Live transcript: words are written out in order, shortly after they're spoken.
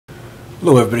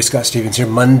Hello everybody, Scott Stevens here.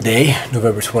 Monday,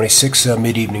 November 26th,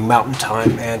 mid-evening mountain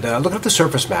time, and looking at the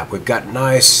surface map, we've got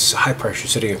nice high pressure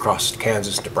sitting across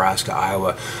Kansas, Nebraska,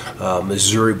 Iowa,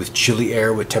 Missouri with chilly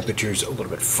air with temperatures a little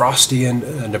bit frosty, in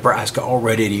Nebraska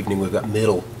already at evening we've got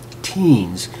middle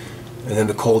teens, and then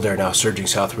the cold air now surging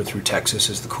southward through Texas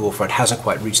as the cool front hasn't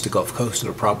quite reached the Gulf Coast.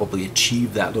 It'll probably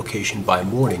achieve that location by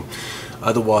morning.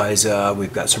 Otherwise,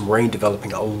 we've got some rain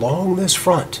developing along this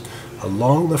front.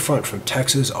 Along the front from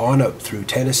Texas on up through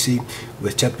Tennessee,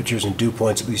 with temperatures and dew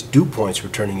points, at least dew points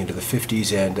returning into the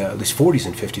 50s and at least 40s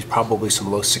and 50s, probably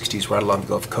some low 60s right along the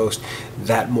Gulf Coast.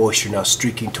 That moisture now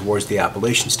streaking towards the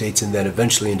Appalachian states and then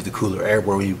eventually into the cooler air,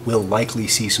 where we will likely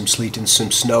see some sleet and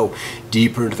some snow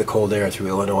deeper into the cold air through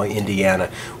Illinois, Indiana,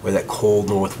 where that cold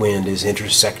north wind is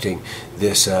intersecting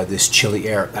this chilly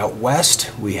air. Out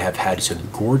west, we have had some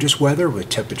gorgeous weather with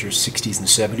temperatures 60s and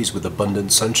 70s with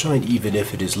abundant sunshine, even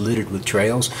if it is littered with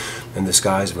trails and the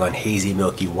skies have gone hazy,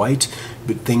 milky white.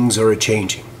 But things are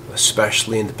changing,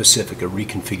 especially in the Pacific. A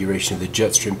reconfiguration of the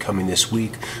jet stream coming this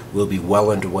week will be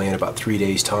well underway in about 3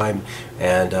 days' time,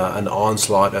 and an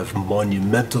onslaught of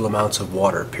monumental amounts of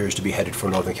water appears to be headed for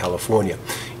Northern California.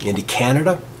 Into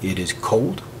Canada, it is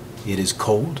cold. It is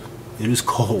cold. It is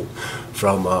cold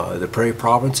from the prairie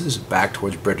provinces back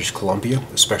towards British Columbia,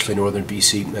 especially northern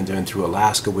BC, and then through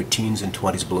Alaska, where teens and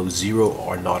 20s below zero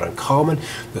are not uncommon.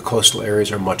 The coastal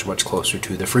areas are much, much closer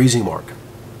to the freezing mark.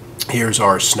 Here's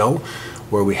our snow,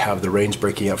 where we have the rains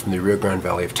breaking out from the Rio Grande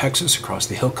Valley of Texas across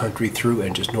the hill country through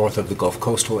and just north of the Gulf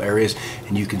coastal areas,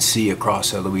 and you can see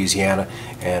across Louisiana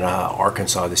and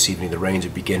Arkansas this evening the rains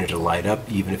are beginning to light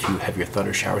up, even if you have your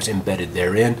thunder showers embedded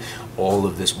therein. All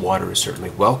of this water is certainly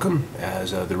welcome,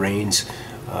 as the rains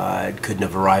couldn't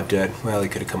have arrived at, well, they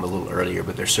could have come a little earlier,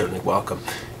 but they're certainly welcome.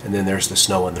 And then there's the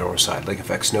snow on the north side. Lake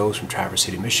effect snows from Traverse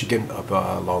City, Michigan, up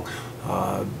along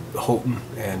Houghton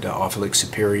and off Lake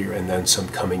Superior, and then some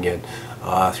coming in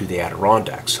through the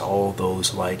Adirondacks. All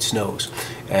those light snows.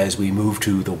 As we move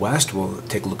to the west, we'll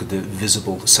take a look at the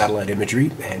visible satellite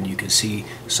imagery, and you can see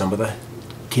some of the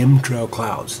chemtrail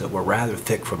clouds that were rather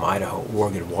thick from Idaho,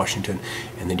 Oregon, Washington,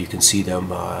 and then you can see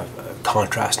them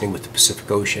contrasting with the Pacific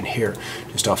Ocean here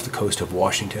just off the coast of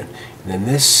Washington. And then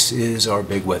this is our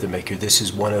big weather maker. This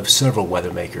is one of several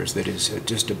weather makers that is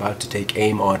just about to take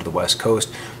aim onto the west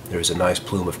coast. There's a nice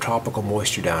plume of tropical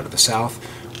moisture down to the south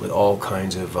with all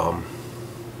kinds of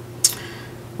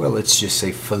well, let's just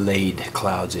say filleted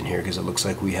clouds in here, because it looks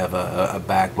like we have a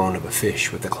backbone of a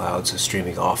fish with the clouds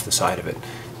streaming off the side of it.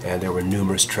 And there were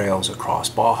numerous trails across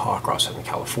Baja, across Southern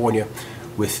California,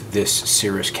 with this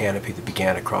cirrus canopy that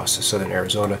began across southern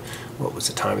Arizona. What was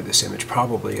the time of this image?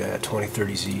 Probably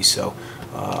 20:30 Z, so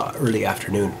early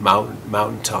afternoon,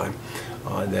 mountain time.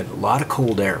 And then a lot of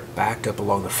cold air backed up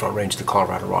along the front range of the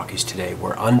Colorado Rockies today.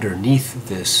 We're underneath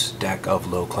this deck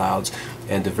of low clouds,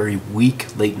 and the very weak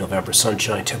late November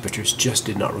sunshine temperatures just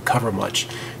did not recover much.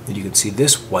 And you can see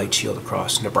this white shield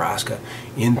across Nebraska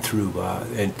in through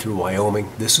and through Wyoming.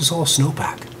 This is all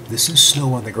snowpack. This is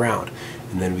snow on the ground.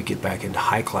 And then we get back into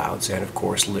high clouds, and of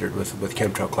course littered with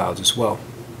chemtrail clouds as well.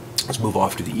 Let's move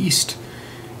off to the east,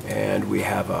 and we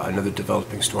have another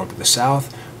developing storm to the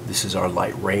south. This is our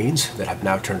light rains that have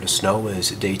now turned to snow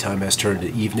as daytime has turned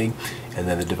to evening, and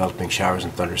then the developing showers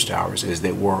and thunder showers as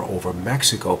they were over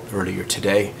Mexico earlier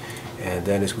today. And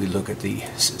then as we look at the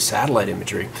satellite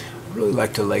imagery, I'd really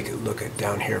like to look at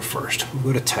down here first. We'll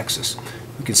go to Texas.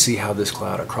 We can see how this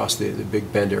cloud across the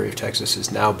Big Bend area of Texas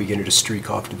is now beginning to streak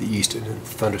off to the east, and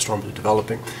thunderstorms are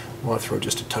developing. I want to throw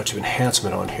just a touch of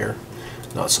enhancement on here.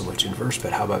 Not so much inverse,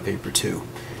 but how about vapor 2?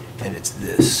 And it's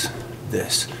this.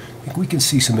 I think we can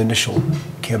see some initial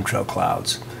chemtrail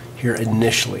clouds here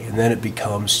initially, and then it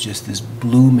becomes just this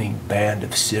blooming band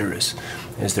of cirrus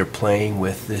as they're playing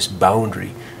with this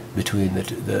boundary between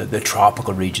the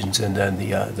tropical regions and then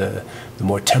the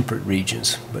more temperate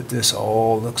regions. But this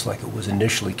all looks like it was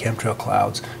initially chemtrail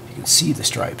clouds. You can see the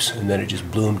stripes, and then it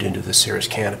just bloomed into the cirrus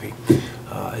canopy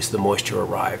as the moisture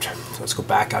arrived. So let's go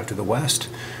back out to the west,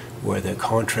 where the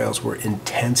contrails were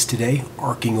intense today,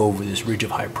 arcing over this ridge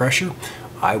of high pressure.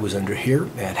 I was under here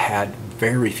and had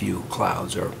very few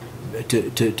clouds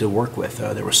to work with.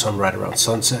 There was some right around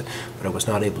sunset, but I was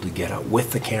not able to get out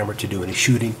with the camera to do any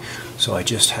shooting, so I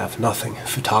just have nothing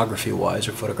photography-wise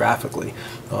or photographically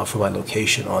for my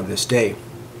location on this day.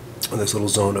 This little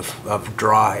zone of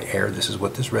dry air, this is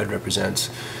what this red represents,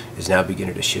 is now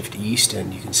beginning to shift east,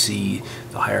 and you can see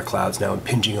the higher clouds now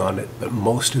impinging on it, but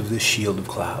most of this shield of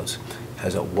clouds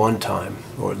has at one time,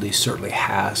 or at least certainly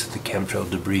has, the chemtrail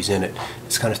debris in it.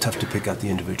 It's kind of tough to pick out the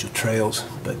individual trails,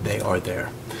 but they are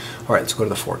there. All right, let's go to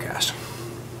the forecast.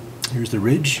 Here's the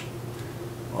ridge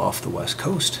off the west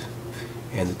coast,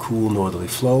 and the cool northerly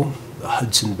flow, the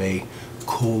Hudson Bay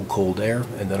cold air,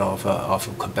 and then off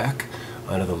of Quebec,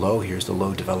 another low. Here's the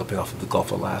low developing off of the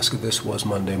Gulf of Alaska. This was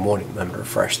Monday morning. I'm going to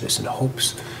refresh this in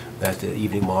hopes that the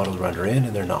evening models are in,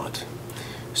 and they're not.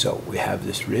 So we have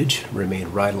this ridge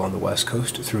remain right along the west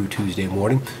coast through Tuesday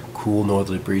morning. Cool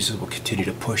northerly breezes will continue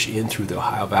to push in through the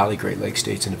Ohio Valley, Great Lakes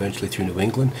states, and eventually through New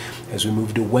England. As we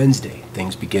move to Wednesday,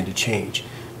 things begin to change.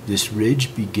 This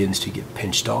ridge begins to get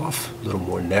pinched off, a little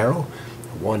more narrow.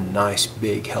 One nice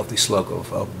big healthy slug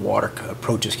of water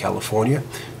approaches California.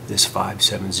 This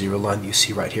 570 line you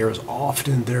see right here is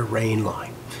often their rain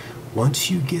line. Once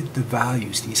you get the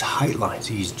values, these height lines,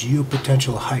 these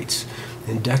geopotential heights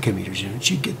in decameters,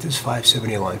 once you get this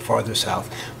 570 line farther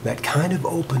south, that kind of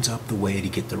opens up the way to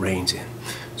get the rains in.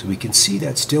 So we can see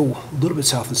that still a little bit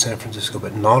south of San Francisco,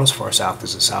 but not as far south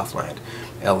as the Southland,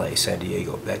 LA, San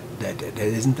Diego. That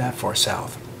isn't that far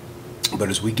south. But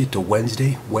as we get to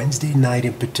Wednesday night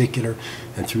in particular,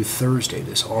 and through Thursday,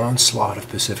 this onslaught of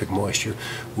Pacific moisture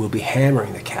will be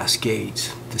hammering the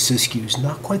Cascades, the Siskiyous,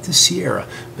 not quite the Sierra,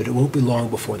 but it won't be long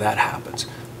before that happens.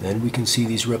 Then we can see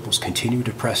these ripples continue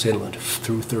to press inland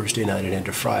through Thursday night and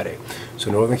into Friday.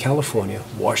 So Northern California,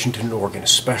 Washington, and Oregon,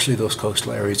 especially those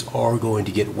coastal areas, are going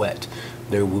to get wet.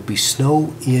 There will be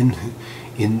snow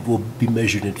will be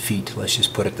measured in feet, let's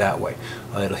just put it that way.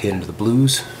 It'll hit into the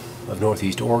blues of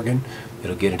northeast Oregon,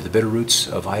 it'll get into the Bitterroots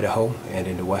of Idaho and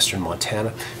into western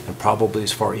Montana, and probably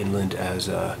as far inland as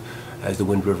the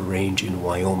Wind River Range in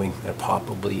Wyoming, and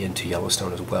probably into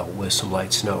Yellowstone as well, with some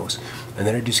light snows. And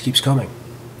then it just keeps coming.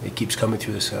 It keeps coming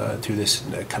through this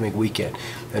coming weekend.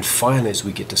 And finally, as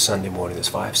we get to Sunday morning, this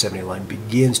 570 line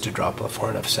begins to drop far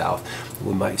enough south,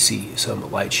 we might see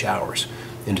some light showers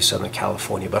into Southern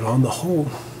California. But on the whole,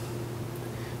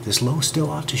 this low is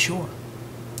still out to shore.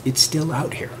 It's still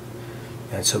out here.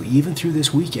 And so even through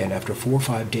this weekend, after 4 or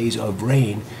 5 days of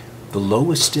rain, the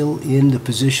low is still in the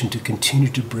position to continue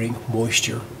to bring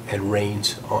moisture and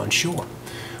rains on shore.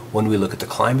 When we look at the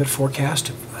climate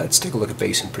forecast, let's take a look at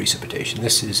basin precipitation.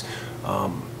 This is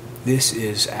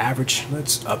average.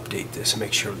 Let's update this and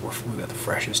make sure we've got the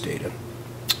freshest data.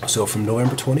 So from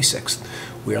November 26th,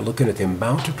 we are looking at the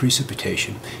amount of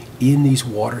precipitation in these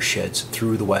watersheds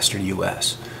through the western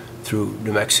U.S. Through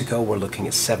New Mexico, we're looking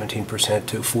at 17%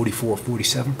 to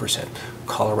 44-47%.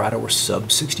 Colorado, we're sub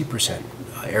 60%.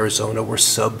 Arizona, we're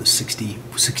sub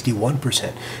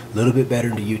 61%. A little bit better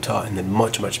into Utah, and then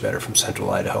much better from central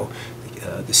Idaho.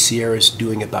 The Sierra is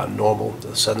doing about normal.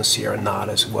 The southern Sierra not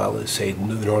as well as, say,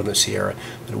 the northern Sierra.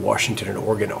 But Washington and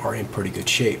Oregon are in pretty good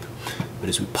shape. But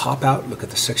as we pop out, look at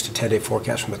the 6 to 10 day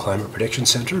forecast from the Climate Prediction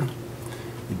Center,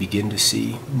 we begin to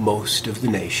see most of the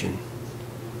nation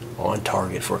on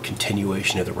target for a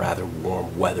continuation of the rather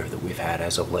warm weather that we've had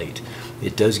as of late.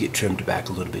 It does get trimmed back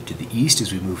a little bit to the east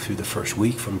as we move through the first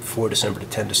week from 4 December to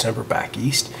 10 December back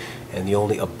east, and the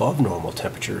only above normal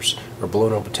temperatures or below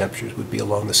normal temperatures would be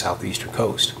along the southeastern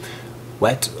coast.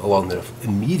 Wet along the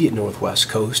immediate northwest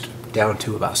coast down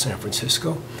to about San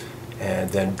Francisco, and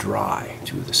then dry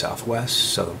to the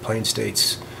southwest, southern plain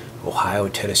states, Ohio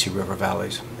and Tennessee River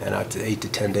valleys, and out to 8 to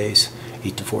 10 days,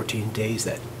 8 to 14 days,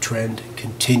 that trend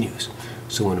continues.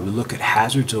 So when we look at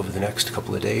hazards over the next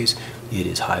couple of days, it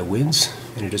is high winds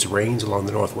and it is rains along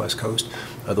the northwest coast.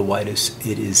 Otherwise,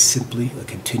 it is simply a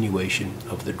continuation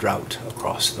of the drought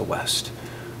across the west.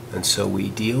 And so we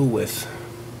deal with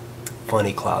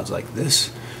funny clouds like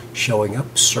this, showing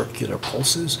up circular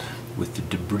pulses with the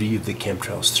debris of the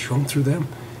chemtrails thrown through them.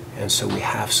 And so we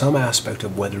have some aspect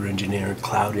of weather engineering,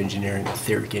 cloud engineering,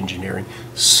 etheric engineering.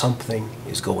 Something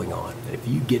is going on. And if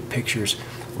you get pictures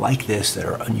like this that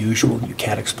are unusual, you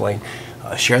can't explain,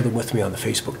 share them with me on the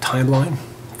Facebook timeline.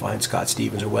 Find Scott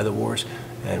Stevens or Weather Wars,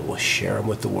 and we'll share them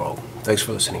with the world. Thanks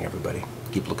for listening, everybody.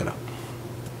 Keep looking up.